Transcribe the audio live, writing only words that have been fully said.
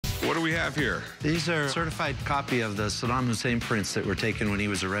What do we have here? These are a certified copy of the Saddam Hussein prints that were taken when he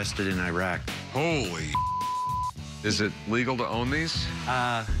was arrested in Iraq. Holy. Is it legal to own these?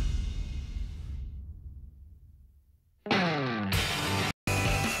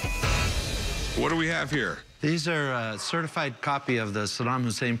 What do we have here? These are a certified copy of the Saddam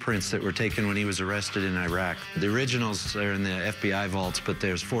Hussein prints that were taken when he was arrested in Iraq. The originals are in the FBI vaults, but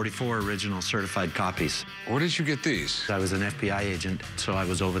there's 44 original certified copies. Where did you get these? I was an FBI agent, so I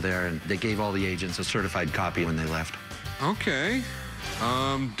was over there, and they gave all the agents a certified copy when they left. Okay.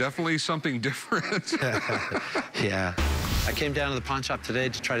 Definitely something different. Yeah. I came down to the pawn shop today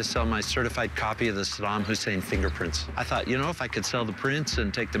to try to sell my certified copy of the Saddam Hussein fingerprints. I thought, you know, if I could sell the prints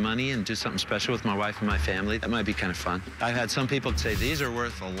and take the money and do something special with my wife and my family, that might be kind of fun. I've had some people say these are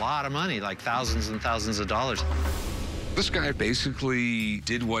worth a lot of money, like thousands and thousands of dollars. This guy basically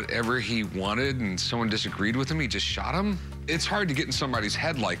did whatever he wanted, and someone disagreed with him, he just shot him? It's hard to get in somebody's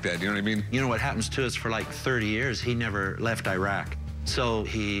head like that, you know what I mean? You know what happens to us for like 30 years, he never left Iraq. So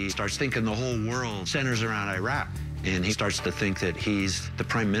he starts thinking the whole world centers around Iraq. And he starts to think that he's the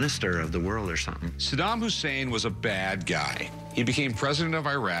prime minister of the world or something. Saddam Hussein was a bad guy. He became president of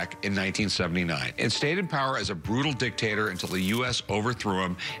Iraq in 1979 and stayed in power as a brutal dictator until the U.S. overthrew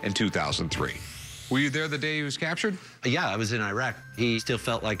him in 2003. Were you there the day he was captured? Yeah, I was in Iraq. He still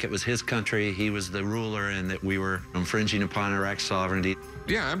felt like it was his country, he was the ruler, and that we were infringing upon Iraq's sovereignty.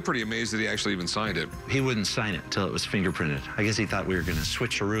 Yeah, I'm pretty amazed that he actually even signed it. He wouldn't sign it until it was fingerprinted. I guess he thought we were going to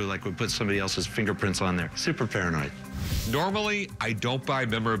switcheroo, like we put somebody else's fingerprints on there. Super paranoid. Normally, I don't buy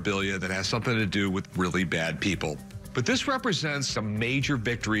memorabilia that has something to do with really bad people. But this represents a major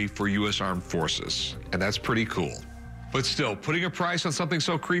victory for U.S. Armed Forces, and that's pretty cool. But still, putting a price on something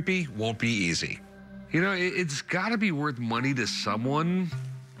so creepy won't be easy. You know, it's got to be worth money to someone.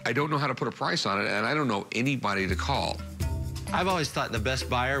 I don't know how to put a price on it, and I don't know anybody to call. I've always thought the best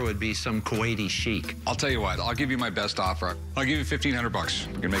buyer would be some Kuwaiti sheik. I'll tell you what, I'll give you my best offer. I'll give you $1,500.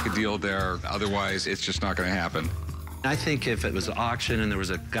 You can make a deal there. Otherwise, it's just not going to happen. I think if it was an auction and there was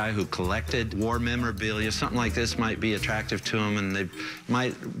a guy who collected war memorabilia, something like this might be attractive to him, and they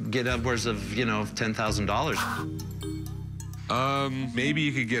might get upwards of, you know, $10,000. Maybe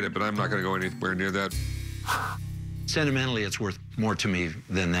you could get it, but I'm not going to go anywhere near that. Sentimentally, it's worth more to me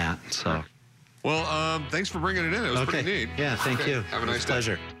than that, so. Well, thanks for bringing it in. It was pretty neat. Yeah, thank you. Have a nice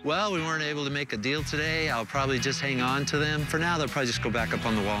pleasure. Well, we weren't able to make a deal today. I'll probably just hang on to them. For now, they'll probably just go back up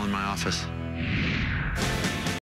on the wall in my office.